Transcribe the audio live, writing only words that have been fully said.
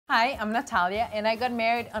Hi, I'm Natalia, and I got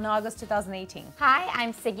married on August 2018. Hi,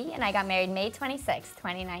 I'm Siggy, and I got married May 26,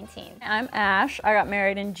 2019. I'm Ash. I got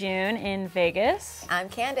married in June in Vegas. I'm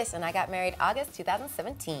Candace, and I got married August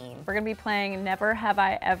 2017. We're gonna be playing Never Have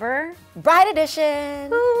I Ever. Bride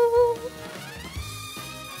edition! Woo.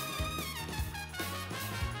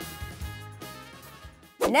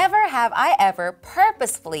 Never have I ever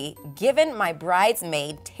purposefully given my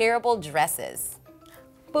bridesmaid terrible dresses.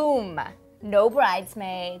 Boom. No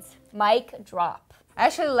bridesmaids. Mic drop. I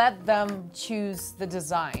actually let them choose the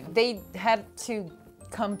design. They had to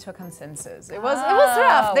come to a consensus. It was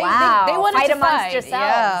rough. They wanted fight to amongst fight. yourselves.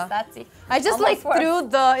 Yeah. That's I just like threw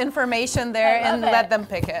the information there and let them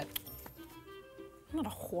pick it. I'm not a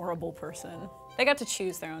horrible person. They got to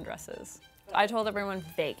choose their own dresses. I told everyone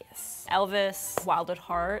Vegas. Elvis, Wild at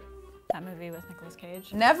Heart, that movie with Nicolas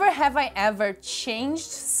Cage. Never have I ever changed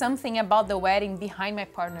something about the wedding behind my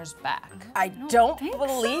partner's back. I don't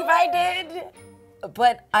believe I did,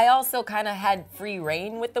 but I also kind of had free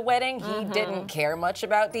reign with the wedding. He didn't care much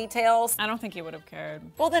about details. I don't think he would have cared.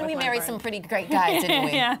 Well, then we married some pretty great guys, didn't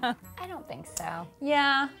we? Yeah. I don't think so.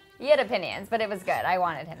 Yeah. He had opinions, but it was good. I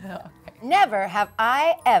wanted him to. Never have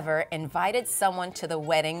I ever invited someone to the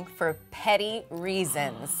wedding for petty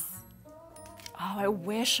reasons. Oh, I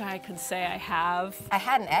wish I could say I have. I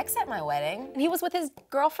had an ex at my wedding, and he was with his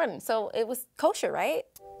girlfriend, so it was kosher, right?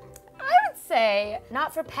 I would say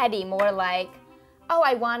not for petty, more like, oh,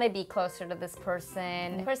 I want to be closer to this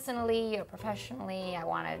person. Personally or professionally, I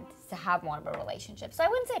wanted to have more of a relationship. So I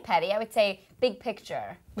wouldn't say petty, I would say big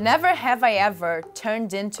picture. Never have I ever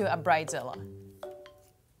turned into a bridezilla.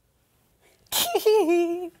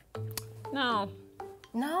 No.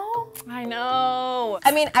 No? I know.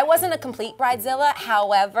 I mean, I wasn't a complete bridezilla.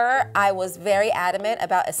 However, I was very adamant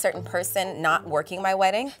about a certain person not working my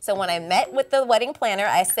wedding. So when I met with the wedding planner,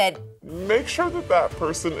 I said, make sure that that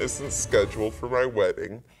person isn't scheduled for my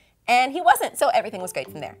wedding. And he wasn't, so everything was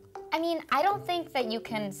great from there. I mean, I don't think that you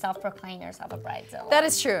can self-proclaim yourself a bridezilla. That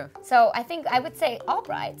is true. So I think I would say all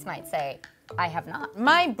brides might say, I have not.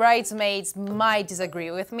 My bridesmaids might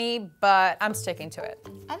disagree with me, but I'm sticking to it.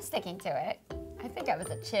 I'm sticking to it. I think I was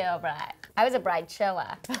a chill bride. I was a bride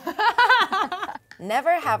chilla.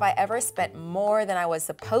 Never have I ever spent more than I was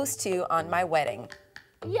supposed to on my wedding.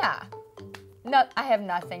 Yeah. No, I have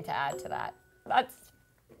nothing to add to that. That's,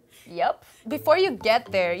 yep. Before you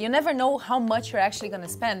get there, you never know how much you're actually gonna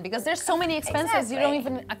spend because there's so many expenses you don't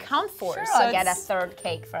even account for. Sure, so I'll get a third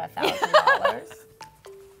cake for $1,000.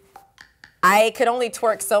 I could only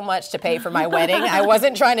twerk so much to pay for my wedding. I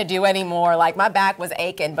wasn't trying to do any more. Like, my back was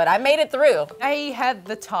aching, but I made it through. I had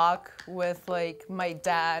the talk with like my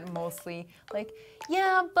dad mostly, like,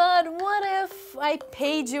 yeah, but what if I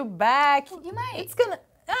paid you back? You might. It's gonna,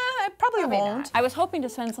 I probably won't. not. I was hoping to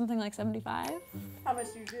spend something like 75. How much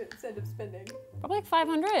did you end up spending? Probably like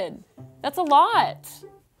 500. That's a lot.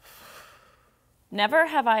 Never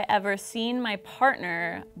have I ever seen my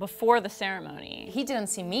partner before the ceremony. He didn't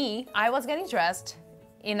see me. I was getting dressed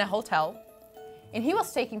in a hotel, and he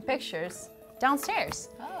was taking pictures downstairs.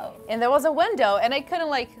 Oh. And there was a window, and I couldn't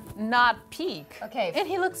like not peek. Okay. And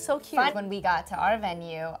he looked so cute. When we got to our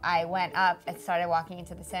venue, I went up and started walking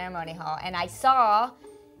into the ceremony hall, and I saw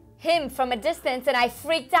him from a distance, and I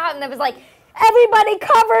freaked out, and I was like, everybody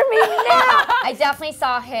cover me now! I definitely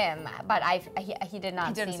saw him, but he did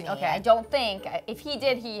not see me. Okay. I don't think, if he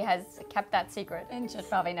did, he has kept that secret and should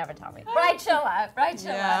probably never tell me. Bride chilla, bride chilla.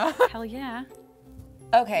 Yeah. Hell yeah.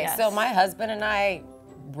 Okay, Yes. so my husband and I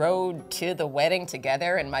rode to the wedding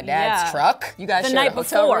together in my dad's truck. You guys The shared night a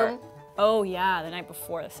hotel before. room? Oh yeah, the night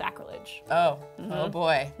before the sacrilege. Oh, oh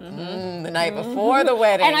boy. The night before the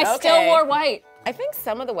wedding. And I still wore white. I think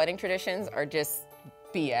some of the wedding traditions are just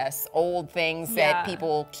BS, old things that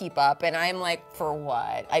people keep up, and I'm like, for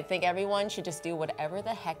what? I think everyone should just do whatever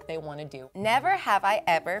the heck they want to do. Never have I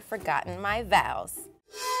ever forgotten my vows.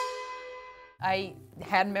 I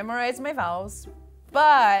had memorized my vows,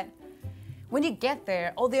 but when you get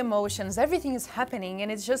there, all the emotions, everything is happening,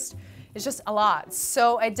 and it's just a lot.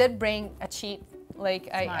 So I did bring a cheat. Like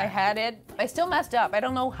I had it. I still messed up. I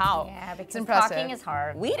don't know how. Yeah, it's because impressive. talking is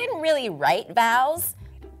hard. We didn't really write vows,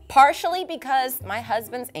 partially because my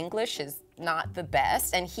husband's English is not the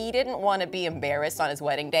best, and he didn't want to be embarrassed on his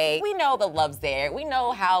wedding day. We know the love's there. We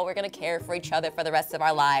know how we're gonna care for each other for the rest of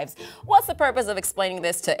our lives. What's the purpose of explaining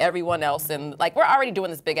this to everyone else? And like, we're already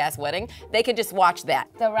doing this big ass wedding. They could just watch that.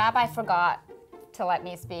 The rabbi forgot to let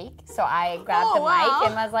me speak, so I grabbed the mic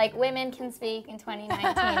and was like, women can speak in 2019,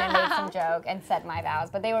 and made some joke and said my vows,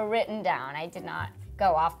 but they were written down. I did not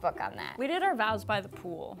go off book on that. We did our vows by the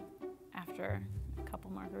pool after a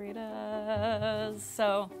couple margaritas,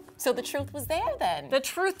 so So the truth was there then. The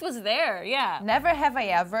truth was there, yeah. Never have I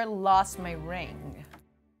ever lost my ring.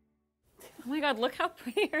 Oh my God, look how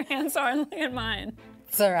pretty your hands are and look at mine.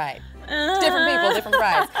 It's all right. Different people, different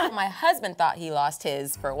brides. My husband thought he lost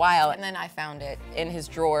his for a while, and then I found it in his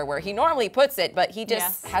drawer where he normally puts it, but he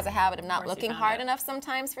just has a habit of not looking hard enough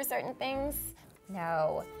sometimes for certain things.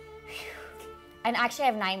 No. And actually I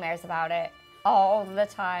have nightmares about it all the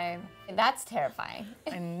time. That's terrifying.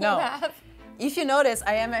 I know. If you notice,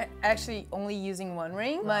 I am actually only using one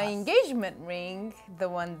ring. My engagement ring, the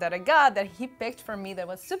one that I got, that he picked for me, that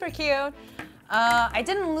was super cute. I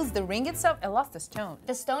didn't lose the ring itself, I lost the stone.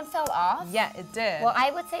 The stone fell off? Yeah, it did. Well,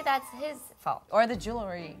 I would say that's his fault. Or the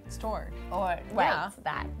jewelry store. Or,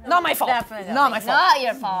 that. Not my fault. Definitely. Not my fault. Not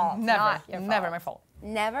your fault. Never, Not your fault. never my fault.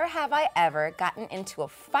 Never have I ever gotten into a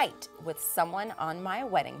fight with someone on my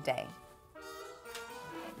wedding day.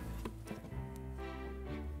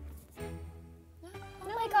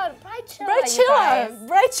 Oh my God, Bridechilla.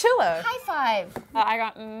 Bridechilla. High five. I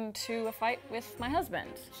got into a fight with my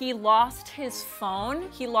husband. He lost his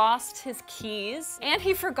phone, he lost his keys, and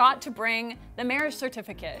he forgot to bring the marriage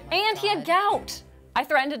certificate. And he had gout. I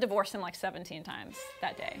threatened to divorce him like 17 times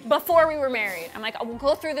that day. Before we were married, I'm like, we'll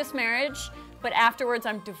go through this marriage, but afterwards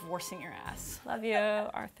I'm divorcing your ass. Love you,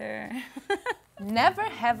 Arthur. Never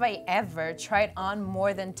have I ever tried on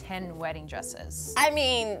more than 10 wedding dresses. I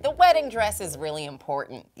mean, the wedding dress is really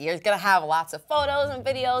important. You're gonna have lots of photos and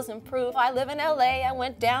videos and proof. I live in LA, I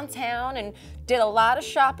went downtown and did a lot of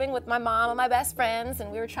shopping with my mom and my best friends,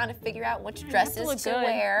 and we were trying to figure out which dresses to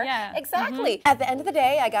wear. Yeah. Exactly. At the end of the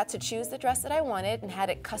day, I got to choose the dress that I wanted and had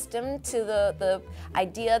it custom to the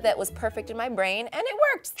idea that was perfect in my brain, and it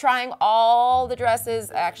worked. Trying all the dresses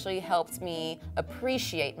actually helped me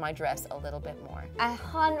appreciate my dress a little bit more.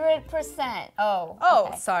 100%. Oh.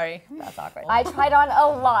 Oh, sorry. That's awkward. I tried on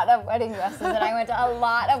a lot of wedding dresses and I went to a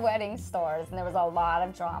lot of wedding stores and there was a lot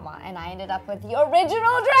of drama and I ended up with the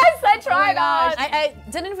original dress I tried on. I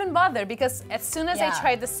didn't even bother because as soon as I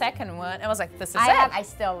tried the second one, I was like, this is it. I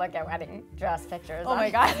still look at wedding dress pictures on my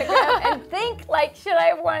God. Instagram and think like, should I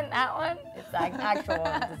have worn that one? It's like actual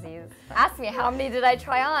disease. Ask me how many did I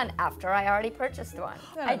try on after I already purchased one.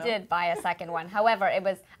 I did buy a second one. However,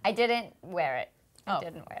 I didn't wear it. I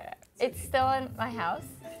didn't wear it. It's still in my house.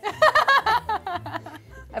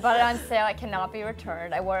 I bought it on sale. It cannot be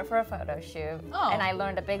returned. I wore it for a photo shoot. And I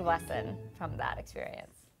learned a big lesson from that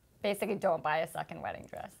experience. Basically, don't buy a second wedding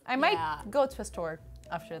dress. I might go to a store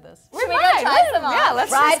after this. Should we go try some on? Yeah,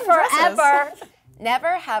 let's Ride try some forever.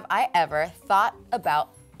 Never have I ever thought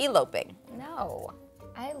about eloping. No.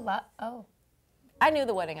 I knew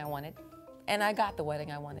the wedding I wanted, and I got the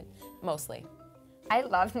wedding I wanted, mostly. I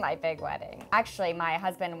loved my big wedding. Actually, my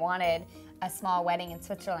husband wanted a small wedding in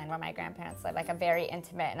Switzerland where my grandparents live, like a very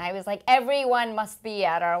intimate, and I was like, everyone must be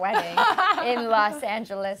at our wedding in Los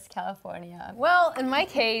Angeles, California. Well, in my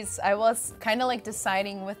case, I was kind of like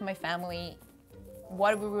deciding with my family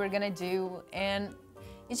what we were gonna do, and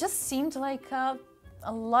it just seemed like a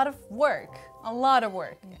lot of work,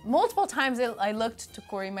 Multiple times I looked to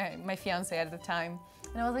Corey, my fiance at the time,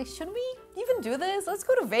 and I was like, should we even do this? Let's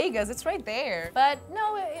go to Vegas, it's right there. But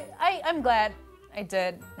no, I'm glad I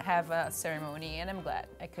did have a ceremony, and I'm glad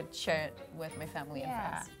I could share it with my family and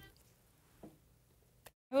friends.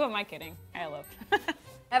 Who am I kidding? I eloped.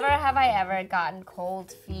 Never have I ever gotten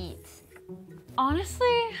cold feet.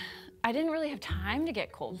 Honestly, I didn't really have time to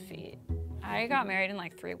get cold feet. I got married in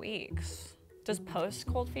like 3 weeks. Does post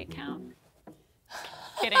cold feet count?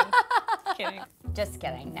 Kidding. Kidding. Just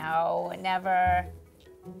kidding. No, never.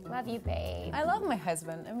 Love you, babe. I love my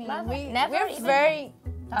husband. I mean, Never we're even very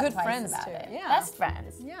thought good twice friends about too. it. Yeah. Best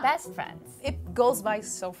friends. Yeah. Best friends. It goes by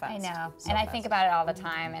so fast. I know. So and I fast. think about it all the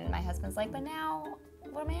time, and my husband's like, but now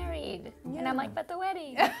we're married. And I'm like, but the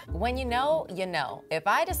wedding. When you know, you know. If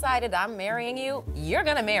I decided I'm marrying you, you're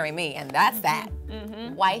gonna marry me, and that's that.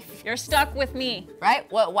 Wife. You're stuck with me. Right?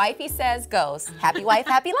 What wifey says goes. Happy wife,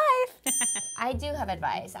 happy life. I do have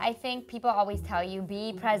advice. I think people always tell you,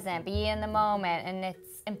 be present, be in the moment, and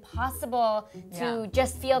it's impossible to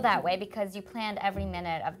just feel that way because you planned every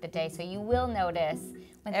minute of the day, so you will notice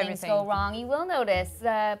when things go wrong. You will notice.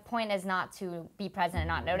 The point is not to be present and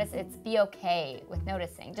not notice, it's be okay with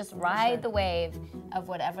noticing. Just ride the wave of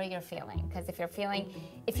whatever you're feeling, because if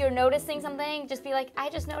you're noticing something, just be like,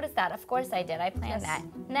 I just noticed that. Of course I did. I planned that.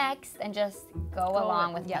 Next, and just go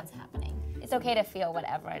along with what's happening. It's okay to feel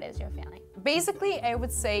whatever it is you're feeling. Basically, I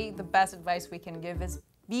would say the best advice we can give is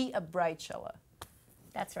be a bridechilla.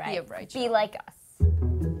 That's right. Be a bridechilla. Be like us.